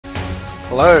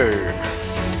Hello!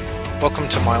 Welcome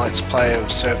to my Let's Play of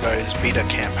Servo's Beta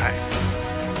campaign.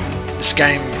 This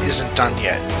game isn't done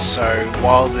yet, so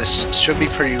while this should be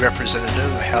pretty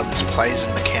representative of how this plays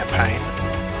in the campaign,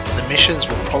 the missions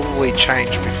will probably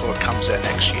change before it comes out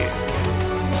next year.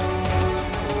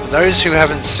 For those who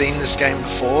haven't seen this game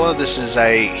before, this is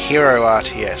a hero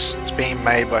RTS. It's being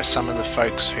made by some of the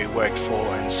folks who worked for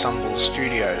Ensemble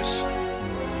Studios.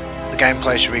 The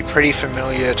gameplay should be pretty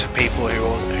familiar to people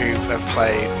who have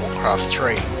played Warcraft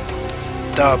 3,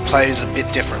 though it plays a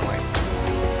bit differently.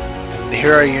 The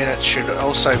hero unit should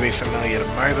also be familiar to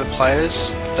MOBA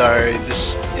players, though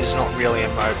this is not really a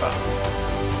MOBA.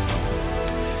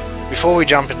 Before we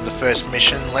jump into the first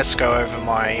mission, let's go over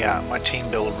my my team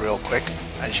build real quick.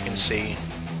 As you can see,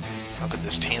 I've got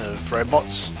this team of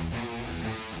robots.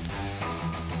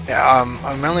 Yeah,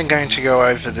 I'm only going to go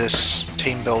over this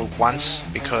team build once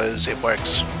because it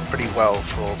works pretty well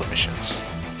for all the missions.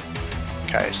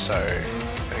 Okay, so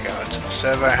I'm going to go into the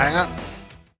servo hangar,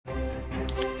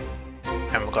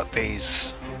 and we've got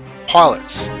these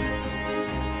pilots.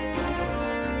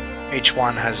 Each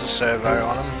one has a servo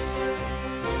on them,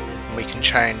 and we can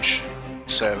change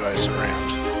servos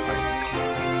around.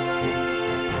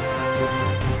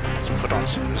 Let's put on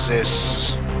some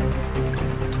resists.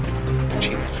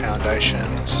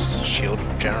 Foundations, shield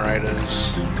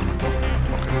generators,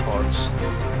 rocket pods,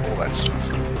 all that stuff.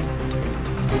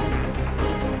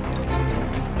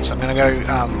 So I'm going to go,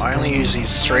 I only use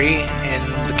these three in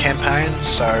the campaign,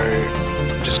 so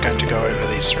I'm just going to go over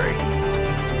these three.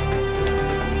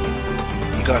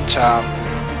 You got,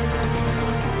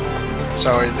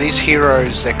 so these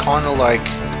heroes, they're kind of like,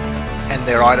 and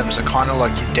their items are kind of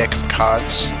like your deck of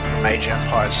cards from Age of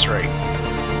Empires 3.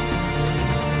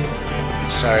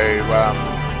 So you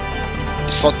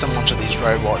slot them onto these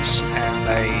robots and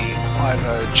they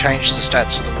either change the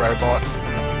stats of the robot,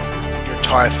 your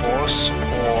entire force,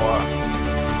 or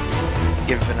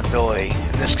give an ability.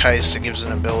 In this case it gives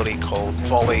an ability called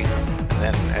Volley, and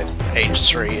then at age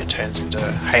 3 it turns into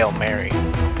Hail Mary.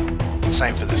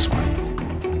 Same for this one.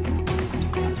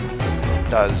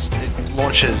 It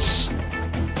launches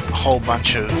a whole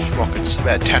bunch of rockets,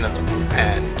 about 10 of them,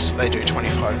 and they do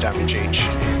 25 damage each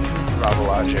in rather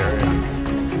large area.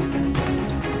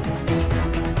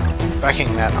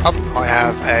 Backing that up, I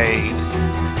have a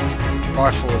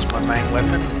rifle as my main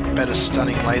weapon, better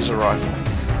stunning laser rifle.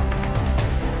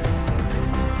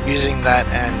 Using that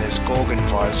and this Gorgon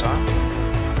visor,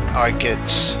 I get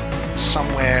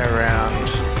somewhere around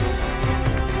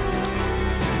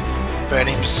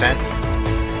 13%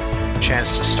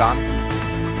 chance to stun.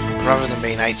 Rather than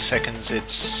being 8 seconds,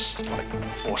 it's like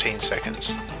 14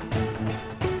 seconds.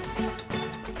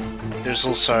 There's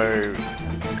also a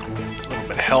little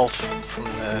bit of health from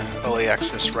the early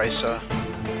access racer,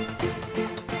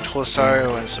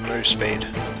 torso, and some move speed.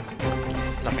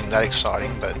 Nothing that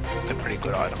exciting, but they're pretty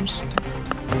good items.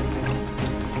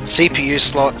 CPU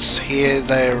slots here,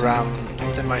 they're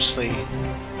mostly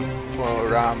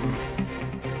for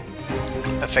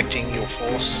affecting your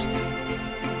force.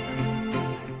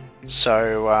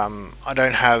 So I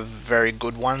don't have very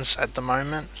good ones at the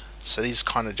moment, so these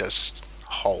kind of just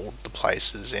hold the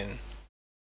places in.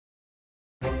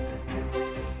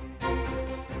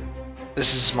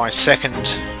 This is my second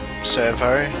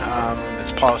servo.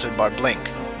 It's piloted by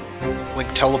Blink.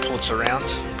 Blink teleports around.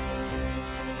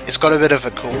 It's got a bit of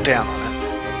a cooldown on it,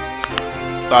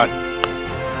 but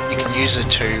you can use it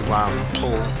to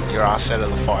pull your ass out of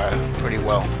the fire pretty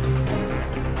well.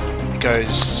 It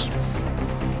goes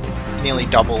nearly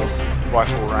double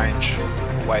rifle range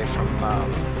away from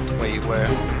where you were.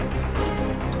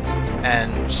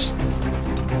 And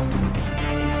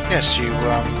yes, it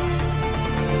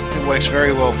works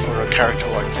very well for a character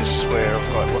like this where I've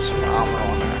got lots of armor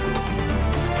on her.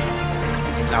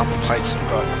 These armor plates have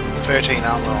got 13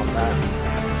 armor on that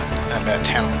and about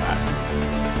 10 on that,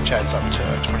 which adds up to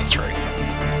 23.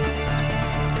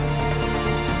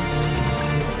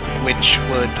 Which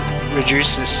would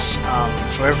reduce this,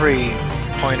 for every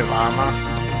point of armor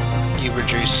you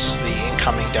reduce the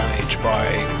incoming damage by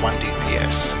 1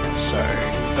 DPS. So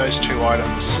with those two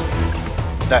items,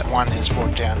 that one is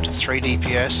brought down to 3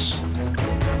 DPS,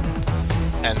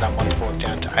 and that one's brought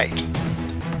down to 8.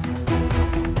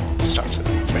 Starts at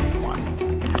 21.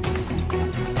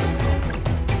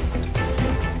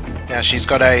 Now she's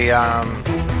got a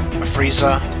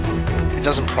freezer. It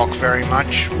doesn't proc very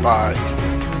much, but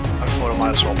I thought I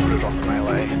might as well put it on the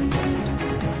melee.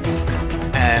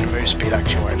 And a move speed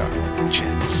actuator, which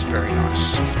is very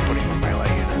nice for putting on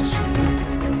melee units.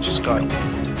 She's got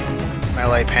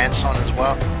melee pants on as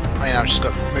well. She's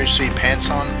got move speed pants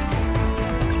on,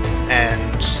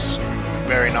 and some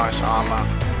nice armor,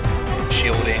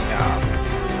 shielding,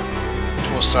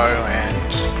 torso,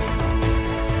 and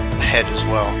the head as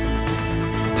well.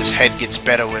 This head gets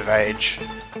better with age.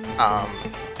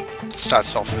 It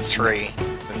starts off with 3,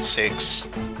 then 6,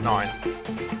 9,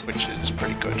 which is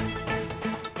pretty good.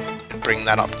 And bring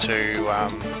that up to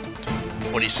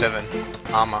 47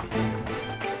 armor,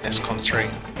 SCON 3.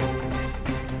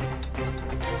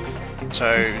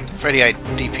 So 38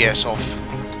 DPS off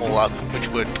all up, which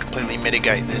would completely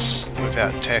mitigate this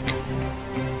without tech.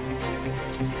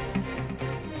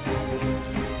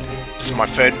 This is my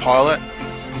third pilot,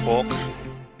 Hawk.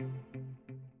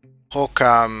 Hawk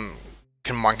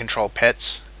can mind control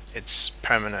pets. It's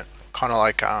permanent, kind of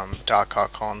like Dark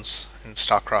Archons in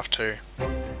StarCraft 2.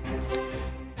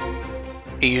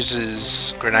 He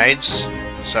uses grenades,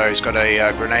 so he's got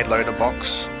a grenade loader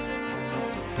box,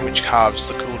 which halves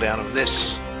the cooldown of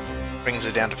this, brings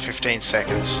it down to 15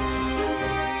 seconds.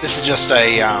 This is just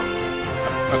a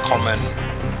common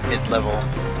mid-level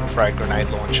frag grenade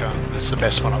launcher. It's the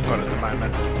best one I've got at the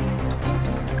moment.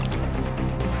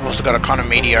 I've also got a kind of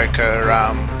mediocre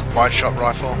wide shot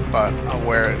rifle, but I'll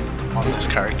wear it on this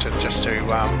character just to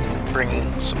bring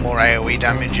some more AoE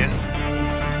damage in.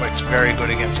 Works very good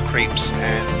against creeps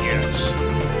and units.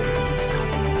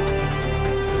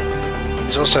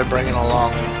 He's also bringing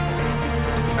along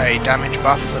a damage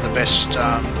buff for the best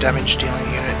damage dealing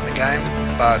unit in the game,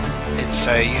 but it's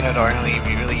a unit I only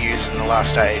really use in the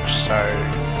last age, so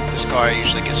this guy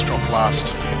usually gets dropped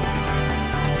last.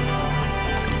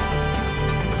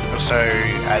 Also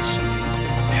adds some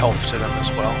health to them as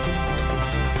well.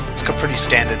 It's got pretty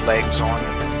standard legs on,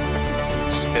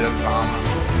 just a bit of armor.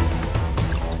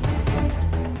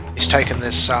 He's taken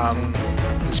this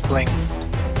this bling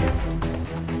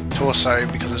torso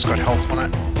because it's got health on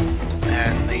it,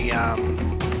 and the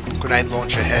grenade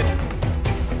launcher head,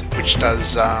 which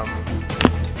does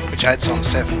which adds on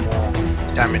 7 more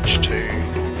damage to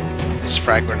this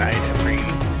frag grenade every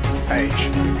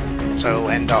page, so it'll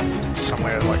end up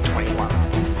somewhere like 21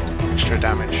 extra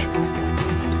damage,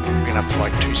 bringing up to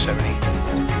like 270.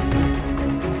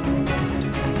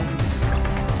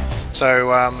 So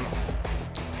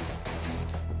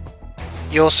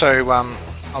you also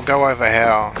I'll go over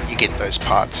how you get those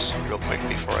parts real quick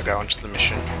before I go into the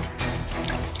mission.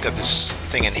 You've got this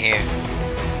thing in here.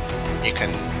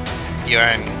 You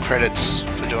earn credits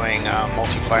for doing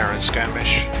multiplayer and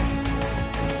skirmish,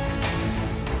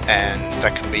 and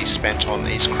that can be spent on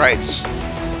these crates. So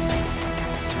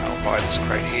I'll buy this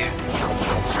crate here.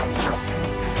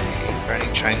 The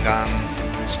burning chain gun,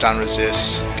 stun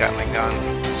resist, Gatling gun,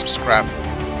 some scrap.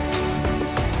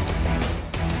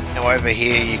 Now over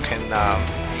here you can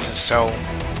sell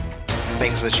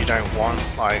things that you don't want,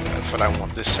 like if I don't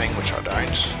want this thing, which I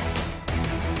don't,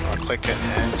 I click it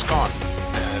and it's gone,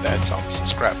 and it adds up some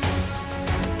scrap.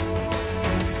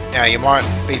 Now you might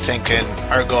be thinking,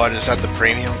 oh god, is that the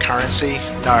premium currency?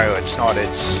 No, it's not.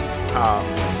 It's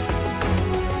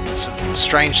a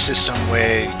strange system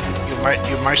where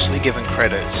you're mostly given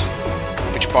credits,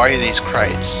 which buy you these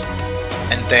crates,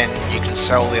 and then you can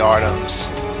sell the items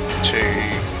to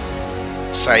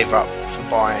save up for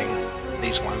buying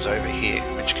these ones over here,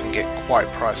 which can get quite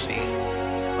pricey.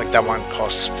 Like that one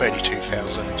costs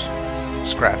 32,000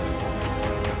 scrap,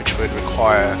 which would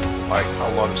require like a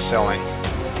lot of selling.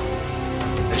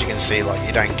 As you can see, like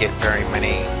you don't get very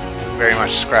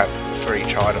much scrap for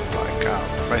each item. Like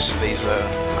most of these are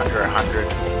under 100.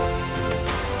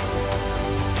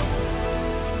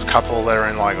 There's a couple that are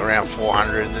in like around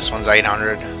 400. This one's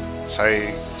 800. So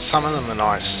some of them are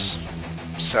nice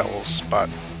sells, but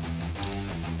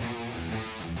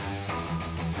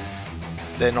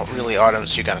they're not really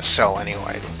items you're going to sell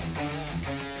anyway.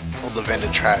 All the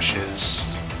vendor trash is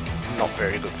not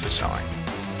very good for selling.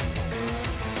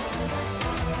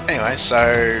 Anyway,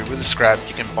 so with the scrap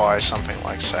you can buy something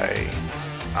like, say,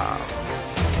 let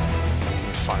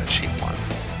me find a cheap one.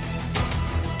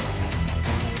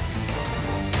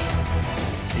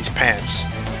 These pants.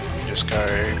 You just go,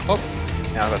 oh,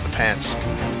 now I've got the pants.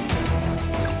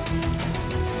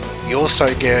 You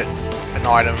also get an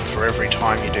item for every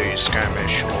time you do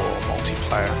skirmish or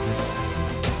multiplayer.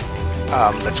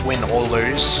 Let's win or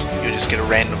lose, you just get a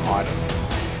random item.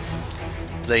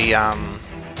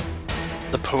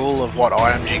 The pool of what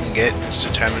items you can get is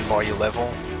determined by your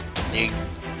level. You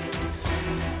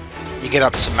get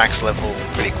up to max level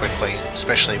pretty quickly,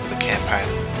 especially with the campaign.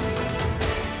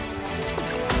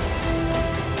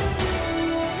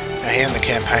 Now here in the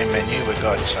campaign menu we've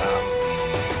got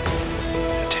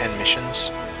 10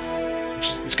 missions.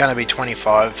 It's going to be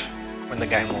 25 when the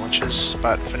game launches,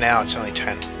 but for now it's only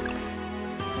 10.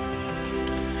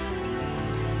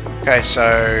 Okay,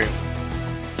 so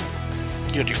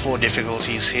you got your 4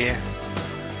 difficulties here.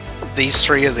 These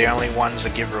 3 are the only ones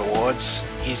that give rewards.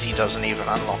 Easy doesn't even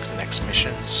unlock the next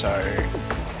mission, so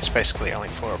it's basically only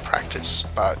for a practice,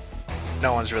 but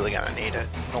no one's really going to need it.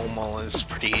 Normal is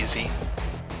pretty easy.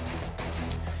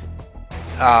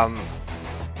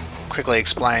 Quickly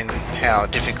explain how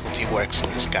difficulty works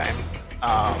in this game.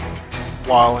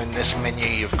 While in this menu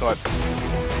you've got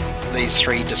these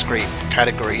 3 discrete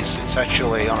categories, it's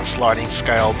actually on a sliding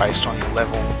scale based on your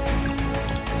level,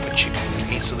 which you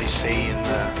can easily see in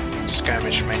the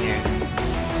skirmish menu.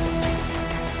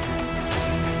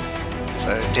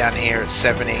 So down here it's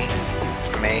 70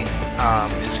 for me,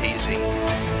 is easy.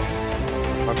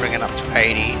 If I bring it up to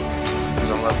 80,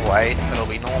 because I'm level 8, that'll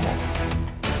be normal.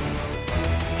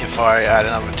 If I add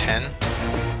another 10,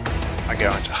 I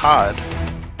go into hard,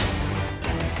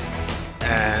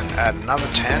 and add another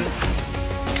 10,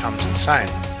 it becomes insane.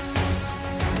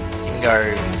 You can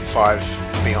go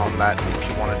 5 beyond that if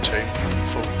you wanted to,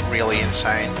 for really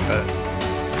insane, but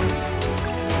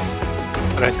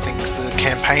I don't think the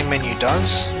campaign menu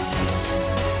does.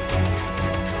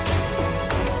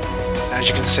 As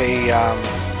you can see,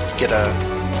 you get a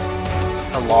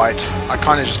light. I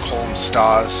kind of just call them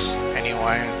stars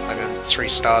anyway, like a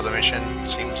 3-star the mission,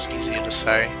 seems easier to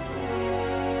say.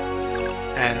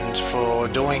 And for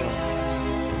doing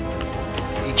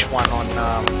each one on,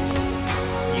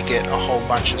 you get a whole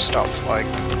bunch of stuff, like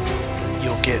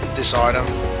you'll get this item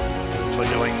for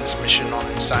doing this mission on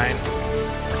Insane.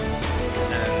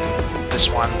 And this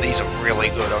one, these are really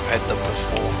good, I've had them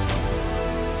before.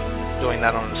 Doing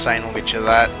that on Insane will get you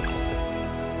that.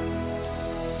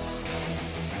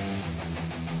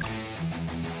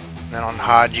 And then on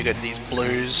hard you get these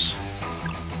blues.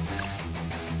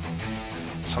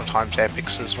 Sometimes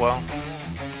epics as well.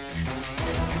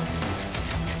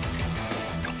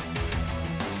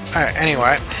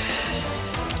 Anyway,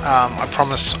 I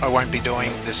promise I won't be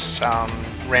doing this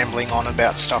rambling on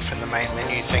about stuff in the main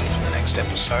menu thing for the next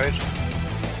episode.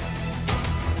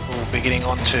 We'll be getting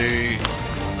on to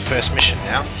the first mission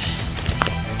now.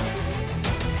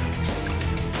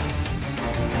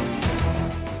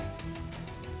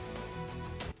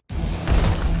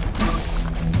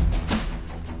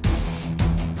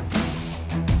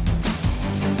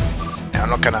 I'm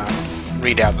not gonna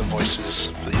read out the voices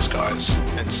for these guys.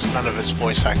 None of it's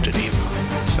voice acted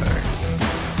either, so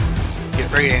get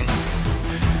reading.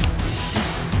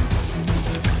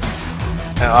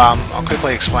 Now, I'll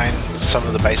quickly explain some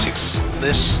of the basics of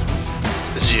this.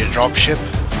 This is your dropship.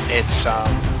 It's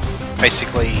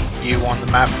basically you on the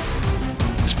map.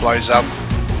 This blows up,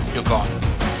 you're gone.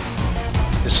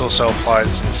 This also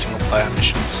applies in single player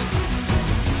missions.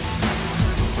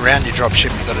 Around your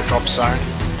dropship you've got a drop zone.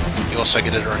 You also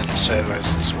get it around the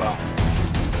servos as well.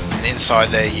 And inside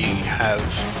there you can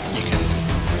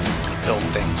build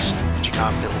things, but you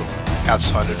can't build them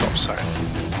outside a drop zone.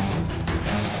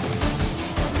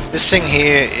 This thing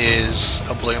here is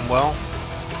a bloom well.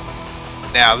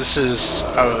 Now this is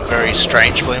a very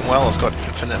strange bloom well, it's got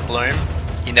infinite bloom.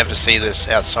 You never see this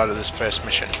outside of this first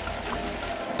mission.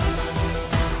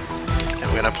 And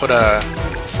we're going to put a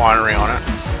refinery on it.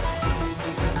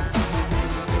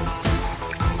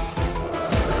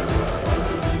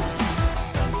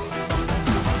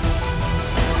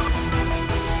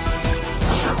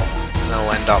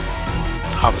 End up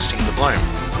harvesting the bloom.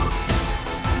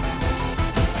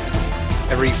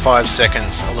 Every 5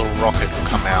 seconds a little rocket will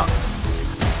come out.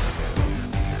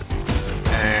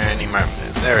 Any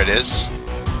moment, there it is.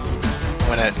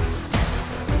 When it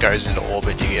goes into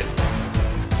orbit you get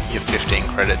your 15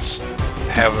 credits,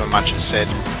 however much it said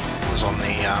was on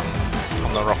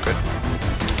the rocket.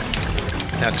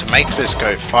 Now to make this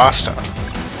go faster,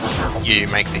 you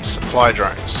make these supply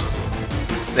drones.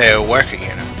 They're a worker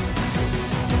unit.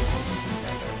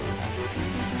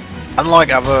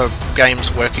 Unlike other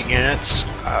games' working units,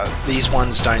 these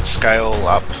ones don't scale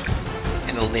up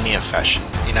in a linear fashion.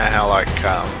 You know how like you've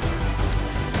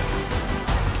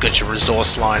got your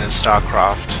resource line in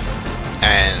StarCraft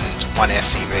and one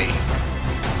SCV,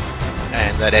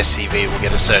 and that SCV will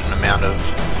get a certain amount of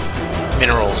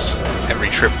minerals every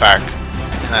trip back,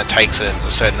 and that takes it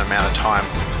a certain amount of time.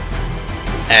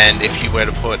 And if you were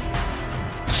to put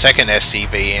a second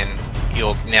SCV in,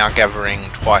 you're now gathering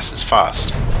twice as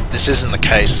fast. This isn't the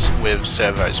case with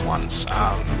Servo's ones.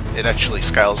 It actually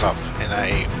scales up in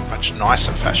a much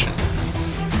nicer fashion.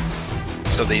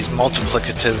 It's got these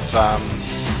multiplicative,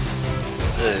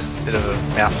 bit of a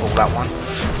mouthful that one,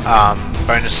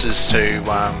 bonuses to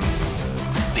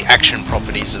the action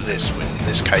properties of this. In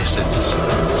this case it's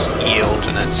yield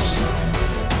and it's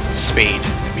speed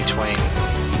in between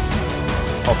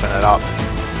topping it up.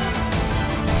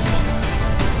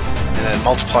 And it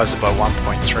multiplies it by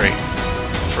 1.3.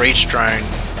 For each drone,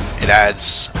 it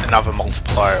adds another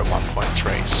multiplier at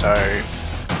 1.3. So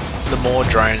the more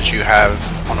drones you have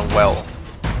on a well,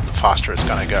 the faster it's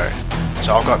going to go.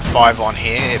 So I've got 5 on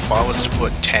here. If I was to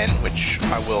put 10, which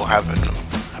I will have in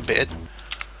a bit,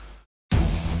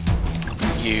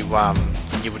 you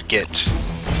would get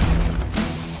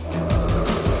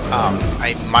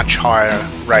a much higher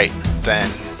rate than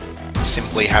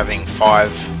simply having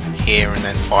 5 here and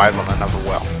then 5 on another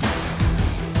well.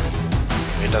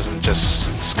 It doesn't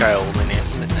just scale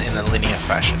in a linear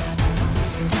fashion.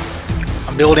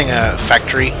 I'm building a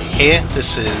factory here.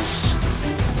 This is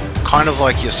kind of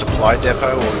like your supply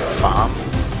depot or your farm.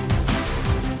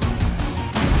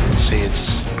 You can see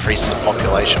it's increased the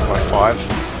population by 5.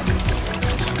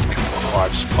 So I'm making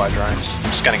 5 supply drones. I'm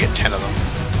just going to get 10 of them.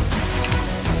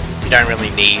 You don't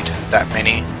really need that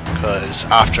many, because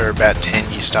after about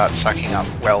 10 you start sucking up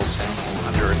wells in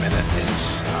under a minute.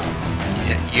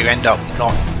 You end up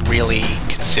not really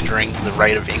considering the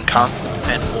rate of income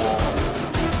and more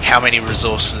how many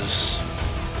resources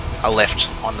are left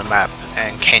on the map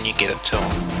and can you get it to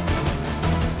them.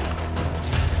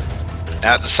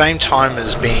 Now at the same time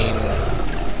as being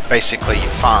basically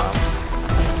your farm,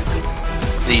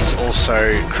 these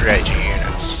also create your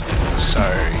units, so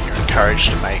you're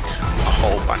encouraged to make a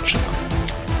whole bunch of them,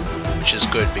 which is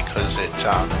good because it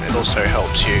also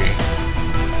helps you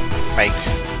make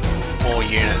more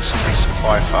units and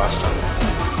resupply faster.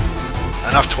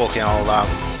 Enough talking, I'll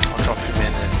drop him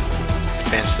in and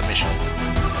advance the mission.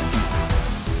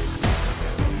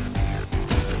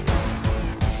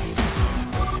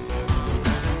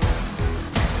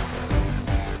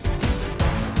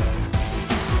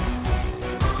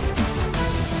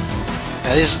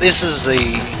 Now this is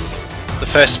the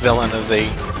first villain of the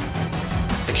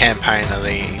campaign, of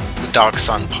the Dark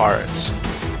Sun Pirates.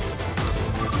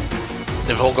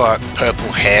 They've all got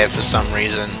purple hair for some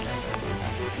reason.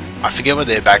 I forget what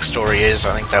their backstory is.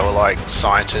 I think they were like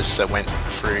scientists that went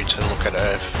through to look at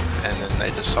Earth and then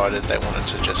they decided they wanted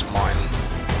to just mine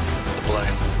the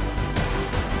bloom.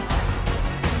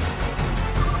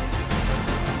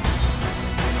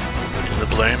 And the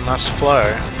bloom must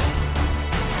flow.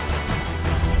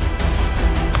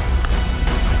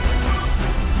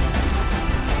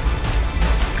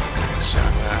 So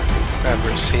I'm gonna grab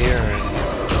Bruce here and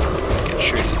get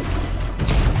shooting.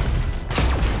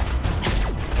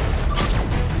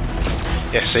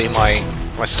 Yeah, see, my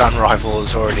stun rifle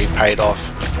has already paid off.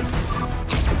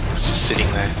 It's just sitting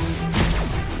there.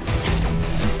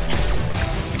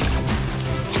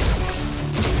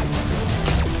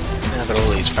 Now that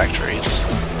all these factories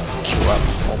queue up a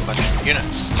whole bunch of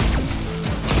units.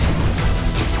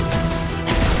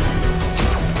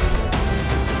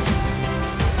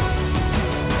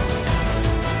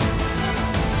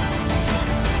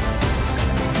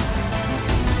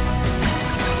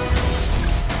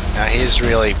 Now here's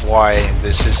really why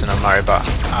this isn't a MOBA.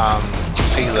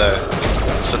 See the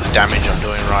sort of damage I'm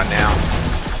doing right now.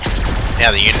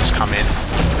 Now the units come in.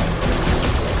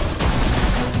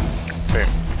 Boom.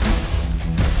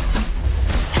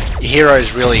 Your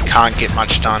heroes really can't get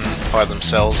much done by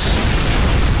themselves.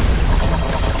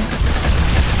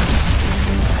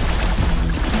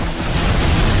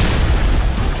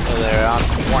 So they aren't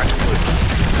quite good.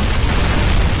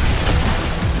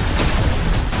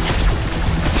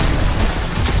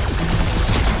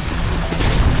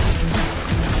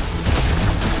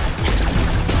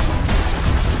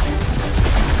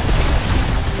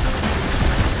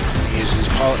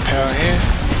 Pilot power here.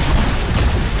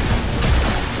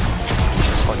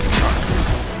 It's like a truck.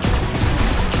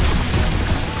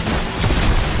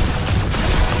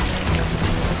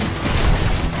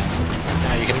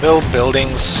 Now you can build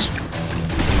buildings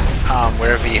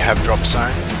wherever you have drop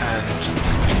zone, and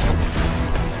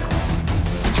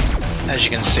as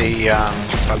you can see,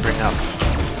 if I bring up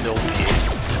build here,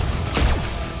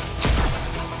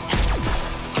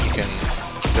 you can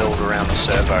build around the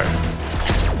servo.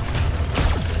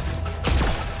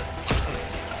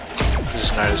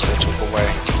 Just noticed they took away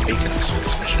beacons for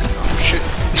this mission. Oh shit.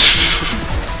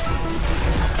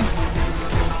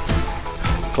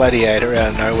 Gladiator out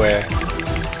of nowhere.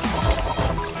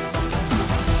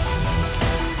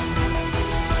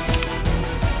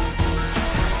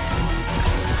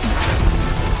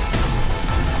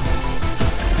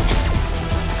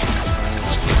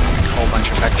 Let's make a whole bunch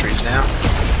of factories now.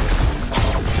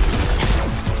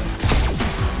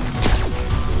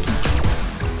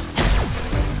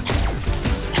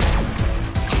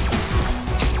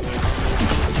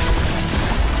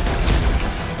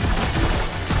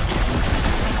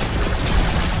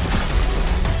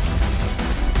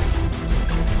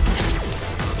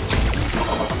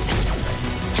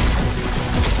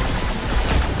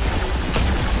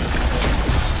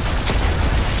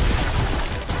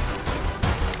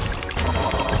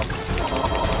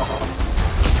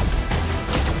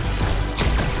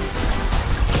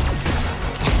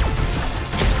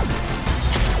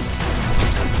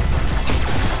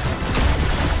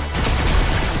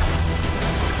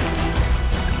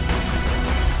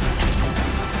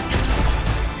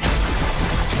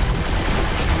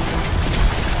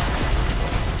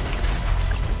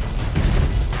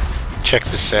 Check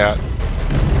this out.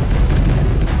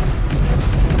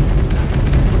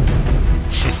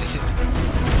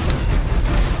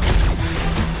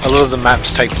 A lot of the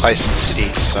maps take place in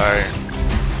cities, so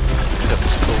you've got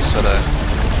this cool sort of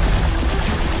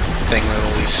thing with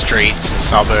all these streets and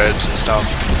suburbs and stuff.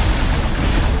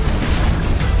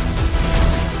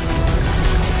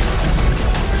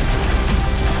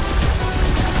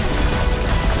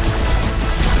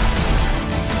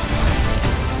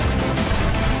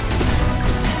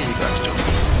 What are you guys doing?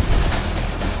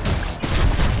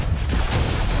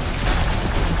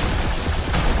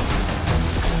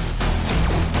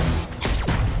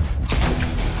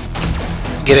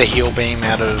 Get a heal beam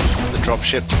out of the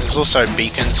dropship. There's also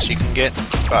beacons you can get,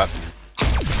 but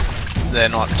they're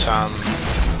not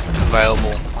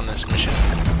available on this mission.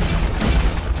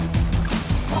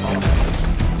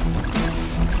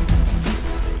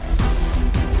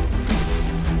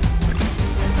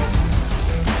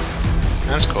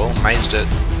 That's cool, mazed it.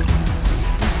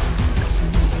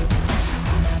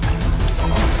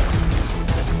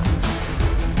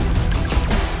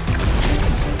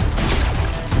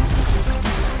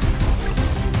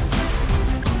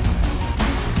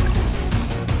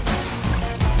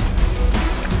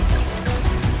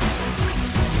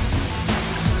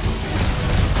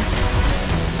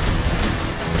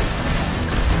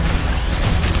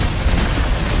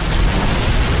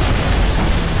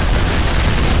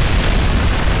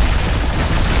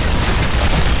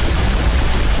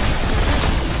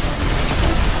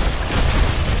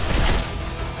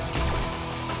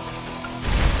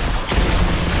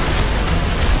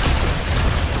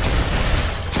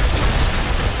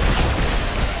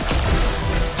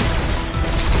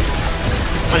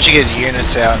 Once you get the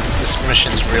units out, this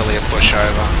mission's really a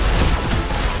pushover.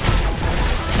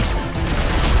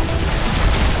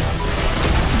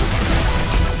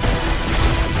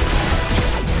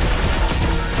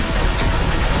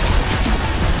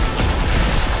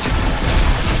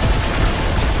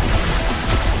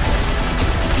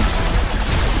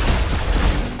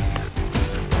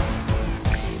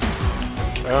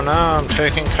 Oh no, I'm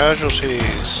taking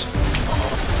casualties.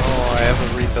 Oh, I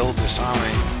ever rebuild this army.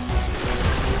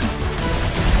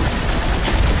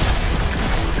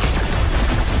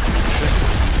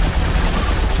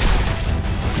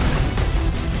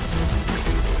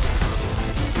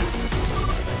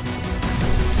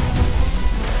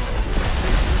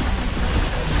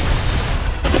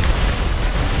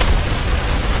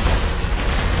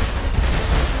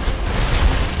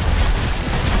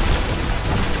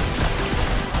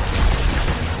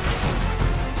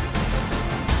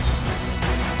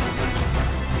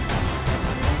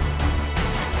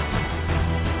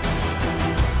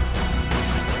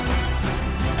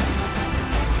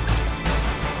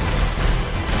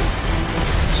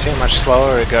 See how much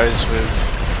slower it goes with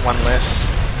one less.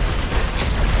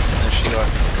 And she got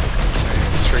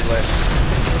three less.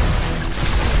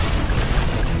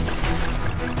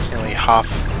 It's nearly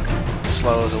half as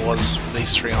slow as it was with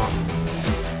these three on.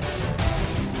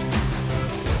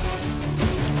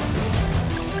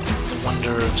 The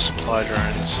wonder of supply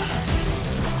drones.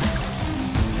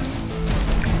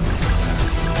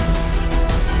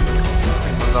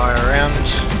 Bring my guy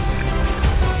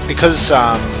around. Because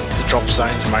the drop zone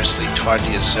is mostly tied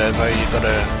to your servo, you've got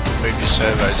to move your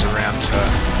servos around to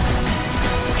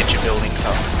get your buildings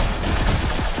up.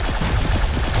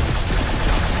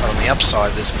 But on the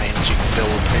upside, this means you can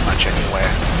build pretty much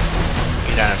anywhere.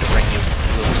 You don't have to bring your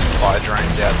little supply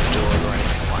drones out to do it or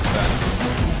anything like that.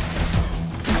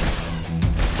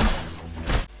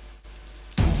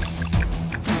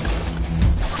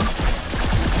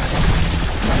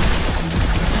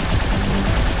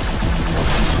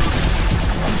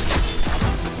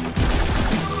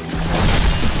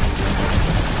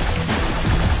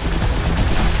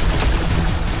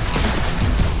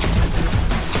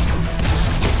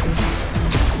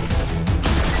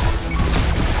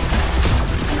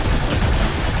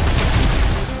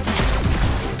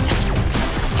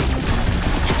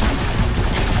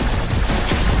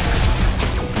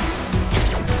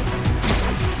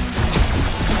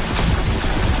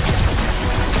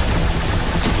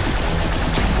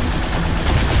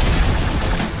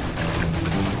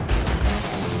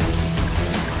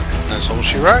 That's all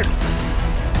she wrote.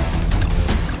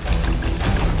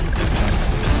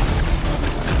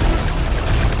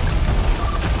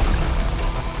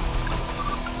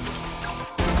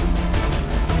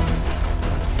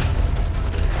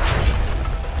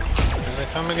 Gonna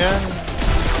come again.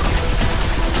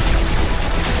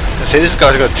 And see, this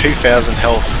guy's got 2,000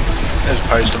 health as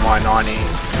opposed to my 90,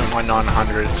 my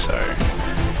 900, so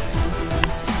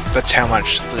that's how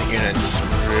much the units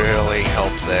really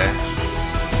help there.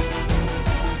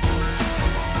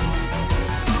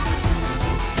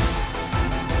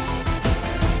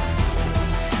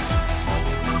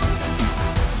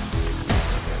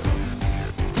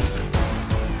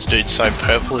 dude's so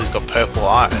purple, he's got purple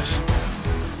eyes.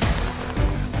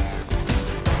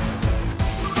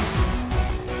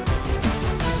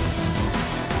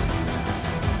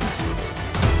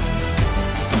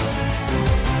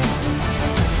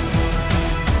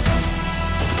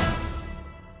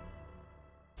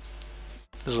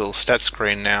 There's a little stat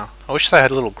screen now. I wish they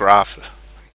had a little graph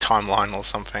timeline or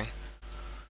something.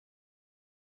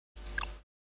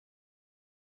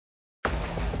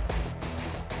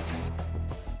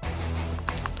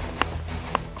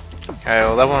 Okay,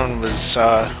 well that one was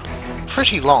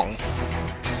pretty long.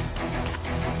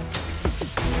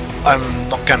 I'm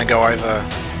not going to go over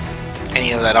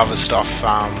any of that other stuff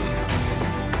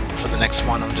for the next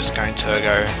one. I'm just going to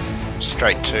go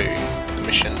straight to the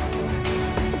mission.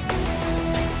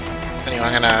 Anyway,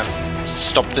 I'm going to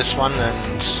stop this one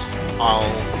and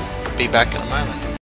I'll be back in a moment.